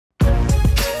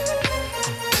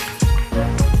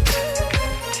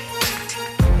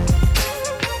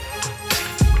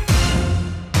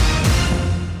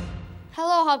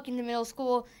Hopkinton Middle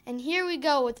School, and here we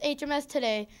go with HMS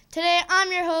Today. Today,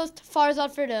 I'm your host,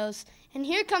 Farzad Firdos, and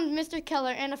here comes Mr.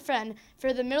 Keller and a friend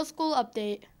for the middle school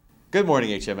update. Good morning,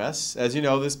 HMS. As you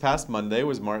know, this past Monday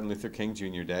was Martin Luther King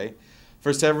Jr. Day.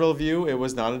 For several of you, it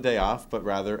was not a day off, but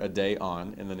rather a day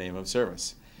on in the name of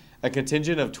service. A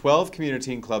contingent of 12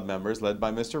 community and club members, led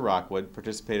by Mr. Rockwood,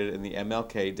 participated in the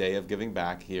MLK Day of Giving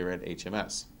Back here at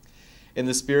HMS. In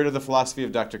the spirit of the philosophy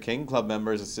of Dr. King, club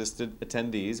members assisted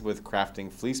attendees with crafting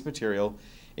fleece material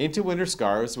into winter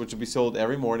scarves, which will be sold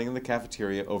every morning in the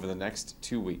cafeteria over the next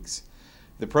 2 weeks.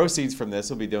 The proceeds from this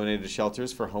will be donated to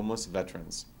shelters for homeless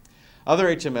veterans. Other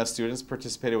HMS students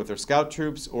participated with their scout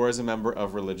troops or as a member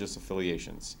of religious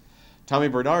affiliations. Tommy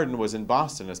Bernardin was in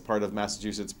Boston as part of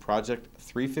Massachusetts Project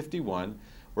 351,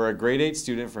 where a grade 8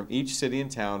 student from each city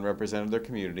and town represented their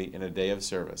community in a day of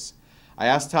service. I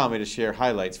asked Tommy to share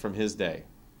highlights from his day.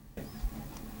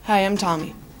 Hi, I'm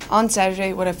Tommy. On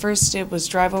Saturday, what I first did was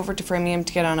drive over to Framingham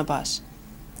to get on a bus.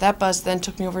 That bus then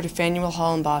took me over to Faneuil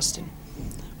Hall in Boston.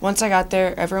 Once I got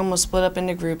there, everyone was split up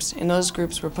into groups, and those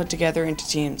groups were put together into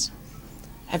teams.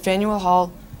 At Faneuil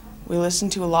Hall, we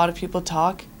listened to a lot of people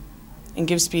talk and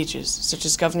give speeches, such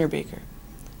as Governor Baker.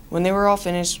 When they were all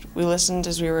finished, we listened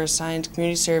as we were assigned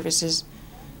community services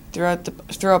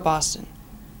throughout Boston.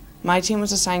 My team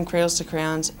was assigned Cradles to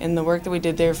Crayons, and the work that we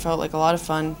did there felt like a lot of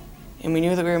fun, and we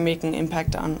knew that we were making an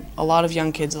impact on a lot of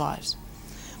young kids' lives.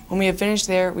 When we had finished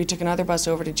there, we took another bus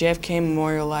over to JFK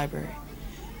Memorial Library.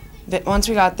 Once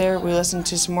we got there, we listened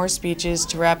to some more speeches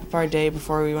to wrap up our day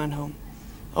before we went home.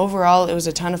 Overall, it was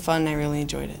a ton of fun, and I really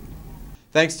enjoyed it.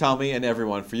 Thanks, Tommy, and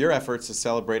everyone, for your efforts to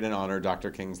celebrate and honor Dr.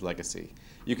 King's legacy.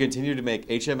 You continue to make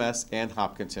HMS and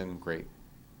Hopkinton great.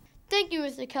 Thank you,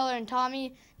 Mr. Keller and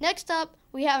Tommy. Next up,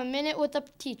 we have a minute with a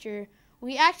teacher.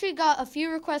 We actually got a few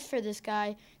requests for this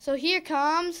guy, so here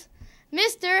comes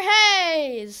Mr.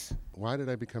 Hayes. Why did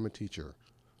I become a teacher?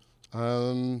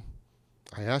 I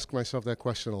ask myself that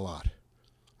question a lot.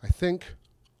 I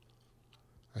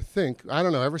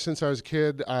don't know, ever since I was a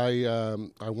kid, I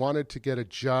wanted to get a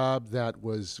job that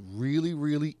was really,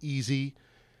 really easy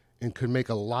and could make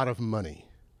a lot of money.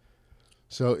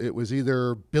 So it was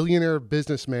either billionaire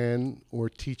businessman or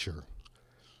teacher.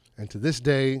 And to this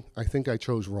day, I think I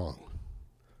chose wrong.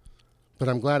 But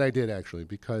I'm glad I did, actually,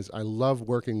 because I love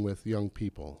working with young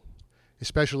people,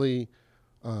 especially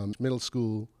middle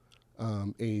school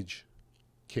age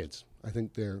kids. I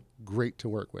think they're great to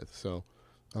work with. So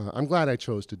I'm glad I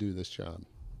chose to do this job.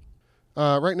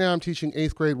 Right now I'm teaching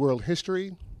 8th grade world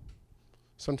history.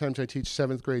 Sometimes I teach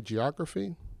 7th grade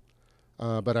geography,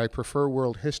 but I prefer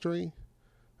world history.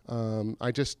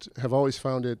 I just have always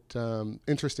found it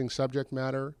interesting subject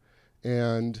matter,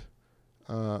 and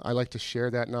I like to share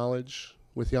that knowledge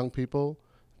with young people.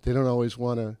 They don't always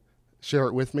want to share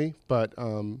it with me, but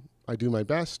I do my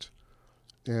best,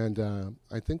 and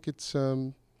I think it's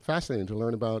fascinating to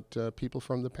learn about people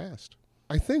from the past.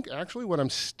 I think actually what I'm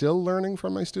still learning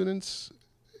from my students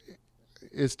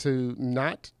is to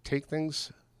not take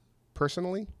things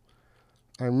personally.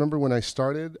 I remember when I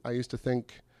started, I used to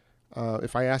think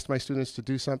if I asked my students to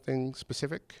do something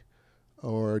specific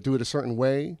or do it a certain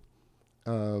way,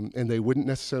 and they wouldn't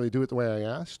necessarily do it the way I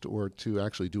asked or to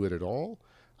actually do it at all,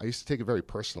 I used to take it very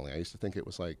personally. I used to think it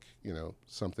was like,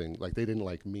 something like they didn't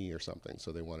like me or something,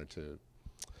 so they wanted to,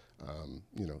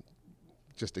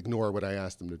 just ignore what I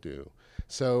asked them to do.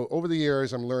 So over the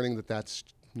years, I'm learning that that's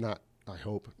not, I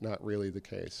hope, not really the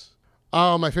case.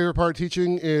 My favorite part of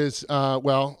teaching is,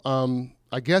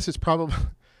 I guess it's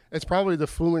probably the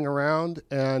fooling around,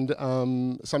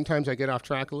 and sometimes I get off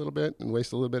track a little bit and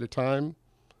waste a little bit of time.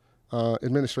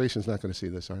 Administration's not going to see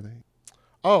this, are they?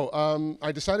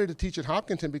 I decided to teach at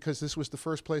Hopkinton because this was the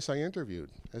first place I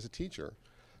interviewed as a teacher,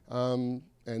 and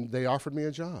they offered me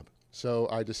a job. So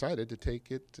I decided to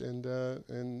take it, and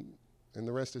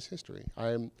the rest is history.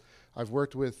 I've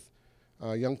worked with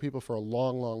young people for a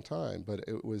long, long time, but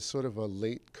it was sort of a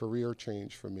late career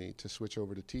change for me to switch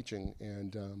over to teaching.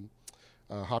 And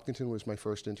Hopkinton was my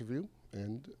first interview,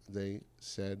 and they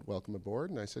said, "Welcome aboard,"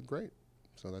 and I said, "Great."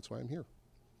 So that's why I'm here.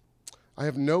 I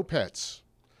have no pets.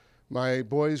 My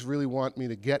boys really want me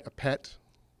to get a pet.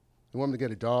 They want me to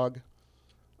get a dog.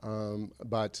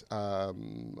 But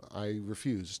I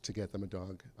refuse to get them a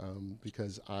dog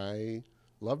because I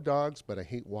love dogs, but I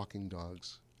hate walking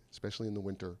dogs, especially in the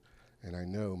winter. And I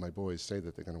know my boys say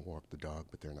that they're going to walk the dog,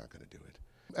 but they're not going to do it.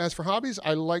 As for hobbies,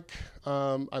 I like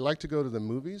to go to the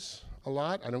movies a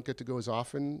lot. I don't get to go as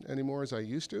often anymore as I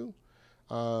used to.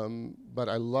 But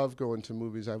I love going to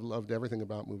movies. I've loved everything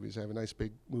about movies. I have a nice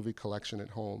big movie collection at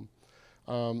home.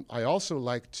 I also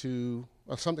like to,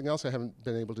 something else I haven't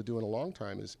been able to do in a long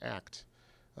time is act.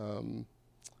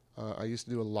 I used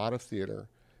to do a lot of theater.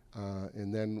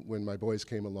 And then when my boys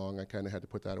came along, I kind of had to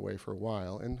put that away for a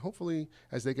while. And hopefully,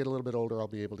 as they get a little bit older, I'll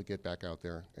be able to get back out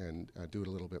there and do it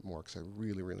a little bit more, because I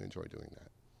really, really enjoy doing that.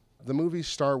 The movie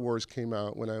Star Wars came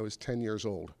out when I was 10 years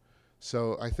old.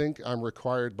 So I think I'm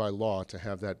required by law to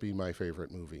have that be my favorite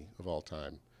movie of all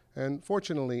time. And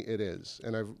fortunately, it is.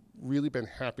 And I've really been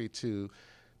happy to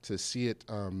see it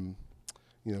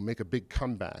make a big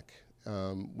comeback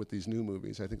with these new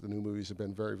movies. I think the new movies have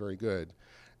been very, very good.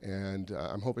 And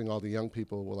I'm hoping all the young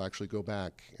people will actually go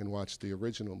back and watch the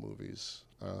original movies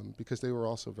because they were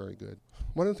also very good.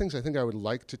 One of the things I think I would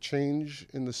like to change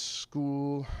in the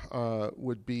school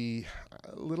would be,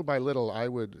 little by little, I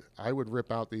would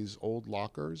rip out these old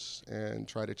lockers and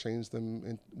try to change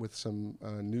them with some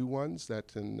new ones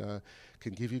that can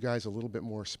give you guys a little bit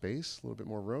more space, a little bit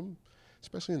more room,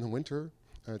 especially in the winter.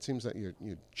 It seems that you're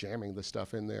jamming the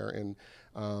stuff in there, and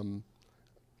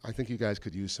I think you guys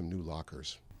could use some new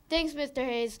lockers. Thanks, Mr.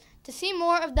 Hayes. To see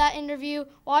more of that interview,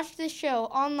 watch this show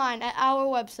online at our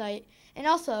website. And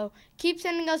also, keep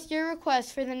sending us your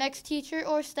requests for the next teacher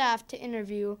or staff to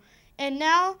interview. And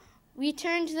now, we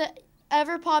turn to the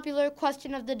ever-popular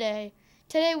question of the day.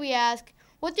 Today we ask,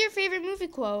 what's your favorite movie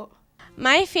quote?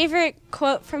 My favorite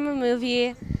quote from a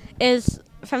movie is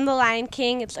from The Lion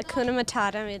King. It's Hakuna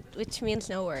Matata, which means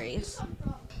no worries.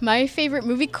 My favorite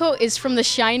movie quote is from The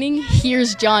Shining,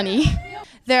 "Here's Johnny."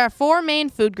 There are 4 main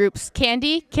food groups: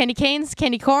 candy, candy canes,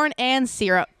 candy corn, and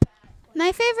syrup.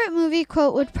 My favorite movie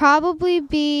quote would probably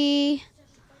be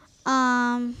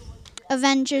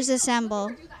Avengers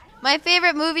Assemble. My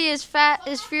favorite movie is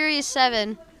Furious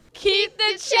 7. Keep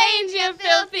the change, you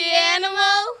filthy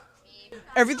animal.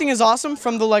 Everything is awesome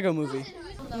from the Lego Movie.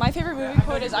 My favorite movie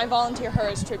quote is I volunteer her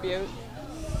as tribute.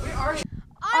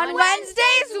 On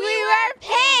Wednesdays, we wear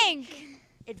pink.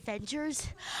 Adventures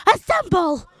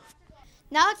assemble.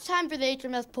 Now it's time for the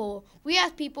HMS poll. We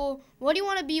asked people, what do you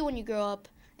want to be when you grow up?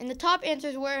 And the top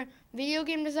answers were video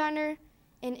game designer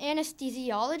and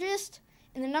anesthesiologist.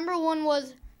 And the number one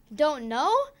was don't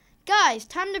know? Guys,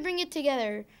 time to bring it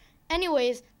together.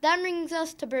 Anyways, that brings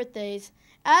us to birthdays.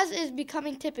 As is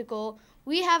becoming typical,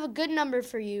 we have a good number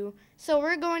for you. So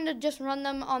we're going to just run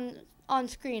them on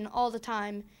screen all the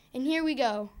time. And here we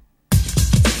go.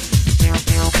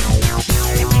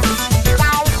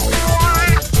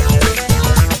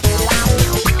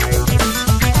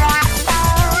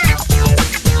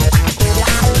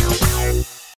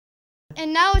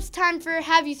 And now it's time for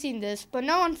Have You Seen This? But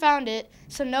no one found it,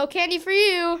 so no candy for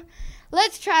you.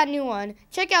 Let's try a new one.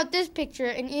 Check out this picture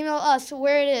and email us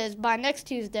where it is by next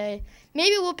Tuesday.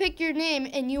 Maybe we'll pick your name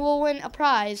and you will win a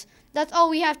prize. That's all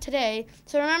we have today.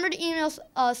 So remember to email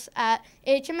us at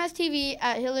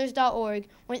hmstv@hillers.org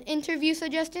with interview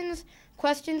suggestions,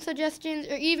 question suggestions,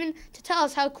 or even to tell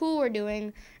us how cool we're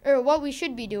doing or what we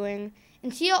should be doing.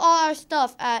 And see all our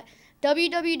stuff at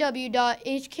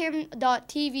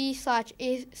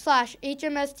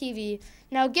www.hcam.tv/HMSTV.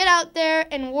 Now get out there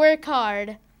and work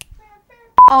hard.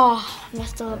 Oh,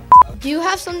 messed up. Do you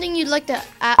have something you'd like to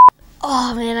add?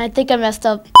 Oh man, I think I messed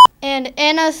up. And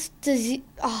anesthesiologist.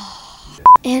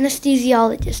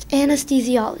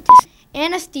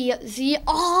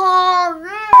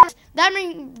 That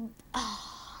means,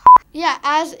 yeah,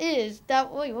 as is. That,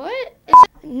 wait, what?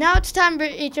 Now it's time for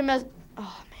HMS.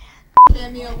 Oh man.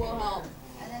 Samuel will help.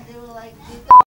 And then they were like,